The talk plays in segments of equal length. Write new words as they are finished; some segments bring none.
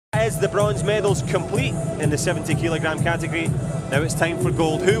As the bronze medals complete in the 70 kilogram category, now it's time for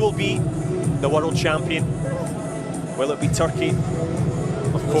gold. Who will be the world champion? Will it be Turkey?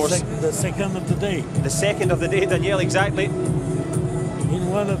 Of course. The second of the day. The second of the day, Danielle, exactly. In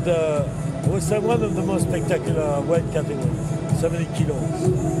one of the most spectacular weight categories, 70 kilos.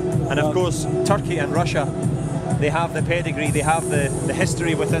 And of course, Turkey and Russia, they have the pedigree, they have the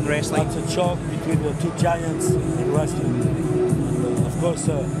history within wrestling. That's a chalk between the two giants in wrestling. And, of course,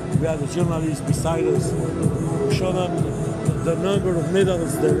 we have the journalists beside us who show them the number of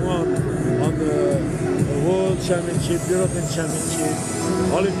medals they won on the World Championship, European Championship,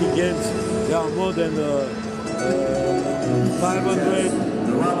 Olympic Games. There are more than 500.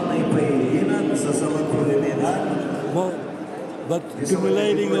 Well, but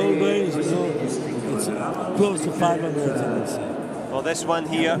accumulating always, it's close to 500, I would say. Well, this one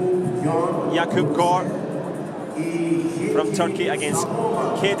here, GOR from Turkey against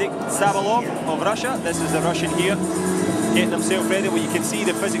TSABOLOV of Russia. This is the Russian here, getting himself ready. Well, you can see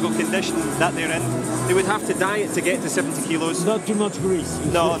the physical condition that they're in. They would have to diet to get to 70 kilos. Not too much grease.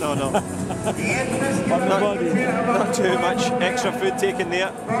 No. On the body. Not too much extra food taken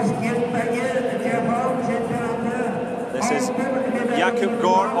there. This is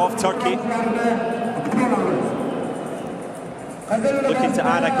GOR of Turkey. Looking to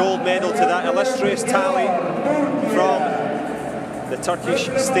add a gold medal to that illustrious tally from the Turkish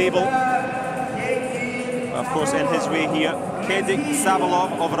stable. Of course, in his way here,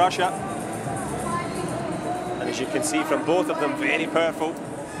 TSABOLOV of Russia. And as you can see from both of them, very powerful,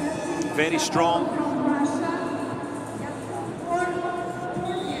 very strong.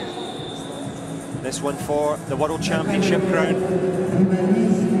 This one for the World Championship crown.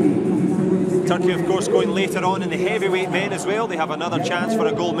 Turkey, of course, going later on in the heavyweight men as well. They have another chance for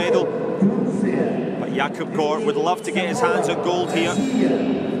a gold medal. But GOR would love to get his hands on gold here.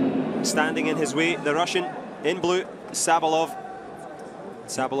 Standing in his way, the Russian in blue, TSABOLOV.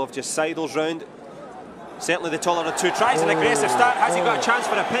 TSABOLOV just sidles round. Certainly the taller of two. Tries an aggressive start. Has he got a chance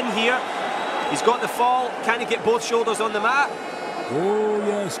for a pin here? He's got the fall. Can he get both shoulders on the mat? Oh,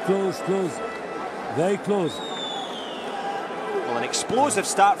 yes, close. Very close. Well, an explosive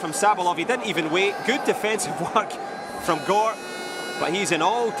start from TSABOLOV. He didn't even wait. Good defensive work from GOR. But he's in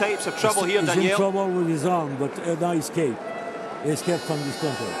all types of trouble here, Danielle. He's in trouble with his arm, but now he escaped from this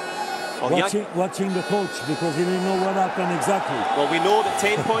control. Well, watching the coach, because he didn't know what happened exactly. Well, we know that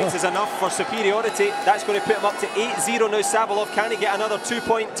 10 points is enough for superiority. That's going to put him up to 8-0 now. TSABOLOV, can he get another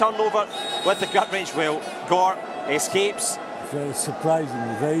 2-point turnover with the gut wrench? Well, GOR escapes. Very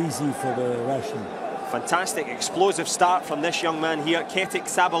surprising, very easy for the Russian. Fantastic, explosive start from this young man here,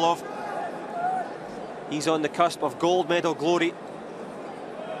 TSABOLOV. He's on the cusp of gold medal glory.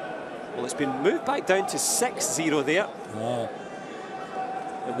 Well, it's been moved back down to 6-0 there.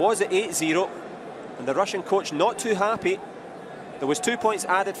 It was at 8-0, and the Russian coach not too happy. There was 2 points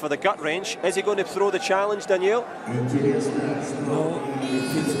added for the gut wrench. Is he going to throw the challenge, Danielle? No,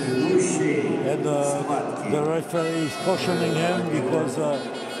 and the referee is cautioning him because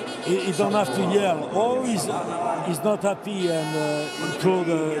he don't have to yell. Or he's not happy and throw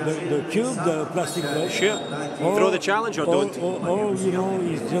the cube, the plastic bag. Sure. Throw the challenge or don't. Or you know,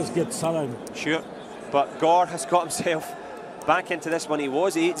 he just gets silent. Sure. But GOR has got himself back into this one. He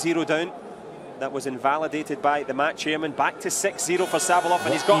was 8-0 down. That was invalidated by the match chairman. Back to 6-0 for TSABOLOV,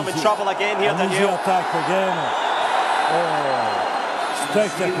 and he's got him in trouble again here, Danielle. Attack again. Oh,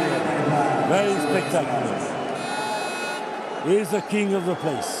 spectacular. Very spectacular. He's the king of the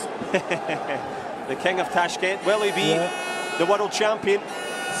place. The king of Tashkent. Will he be the world champion?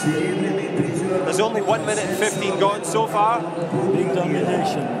 There's only 1 minute and 15 gone so far. Big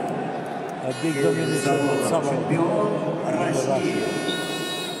domination. A big domination of TSABOLOV.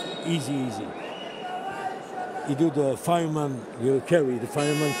 Easy. He do the fireman carry. The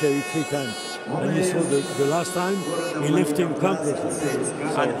fireman carry 3 times. And you saw the last time, he lifted him completely.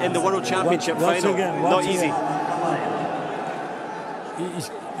 And in the World Championship final, not easy.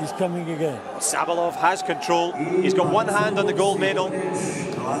 He's coming again. TSABOLOV has control. He's got one hand on the gold medal.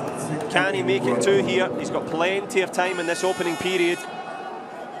 Can he make it 2 here? He's got plenty of time in this opening period.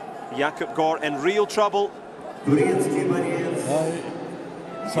 GOR in real trouble.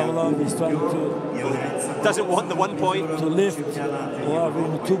 TSABOLOV is trying to... Doesn't want the 1 point. To lift or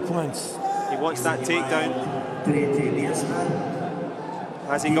having 2 points. He wants that takedown.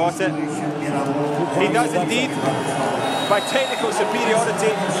 Has he got it? He does indeed. By technical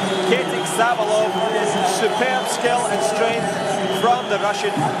superiority, TSABOLOV, superb skill and strength from the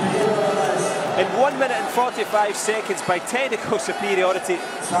Russian. In 1 minute and 45 seconds, by technical superiority,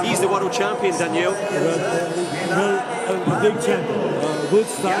 he's the world champion, Danielle. A big champion. good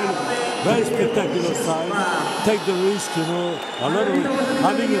style, very spectacular style. Take the risk, you know, a lot of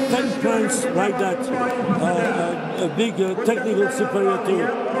having a 10 points like that, a big technical superiority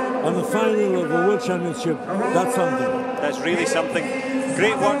on the final of the World Championship. That's something. That's really something.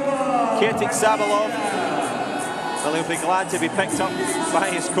 Great work, TSABOLOV. Well, he'll be glad to be picked up by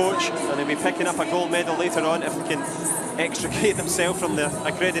his coach, and he'll be picking up a gold medal later on if he can extricate himself from the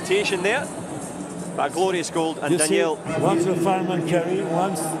accreditation there. But a glorious gold, and Daniel. Once the fireman carry,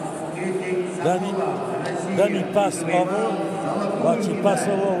 then he passed over. Once he passed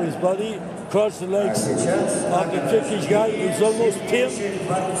over his body, crossed the legs of the Turkish guy, he's almost pinned.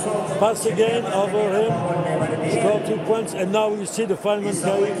 Pass again over him, scored 2 points, and now you see the fireman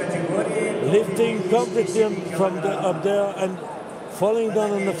carry lifting completely from up there and falling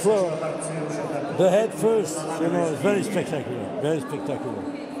down on the floor. The head first, you know, it's very spectacular, very spectacular.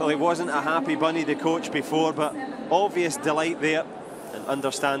 Well, he wasn't a happy bunny, the coach, before, but obvious delight there, and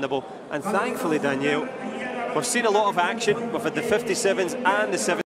understandable. And thankfully, Daniel, we've seen a lot of action. We've had the 57s and the 70s.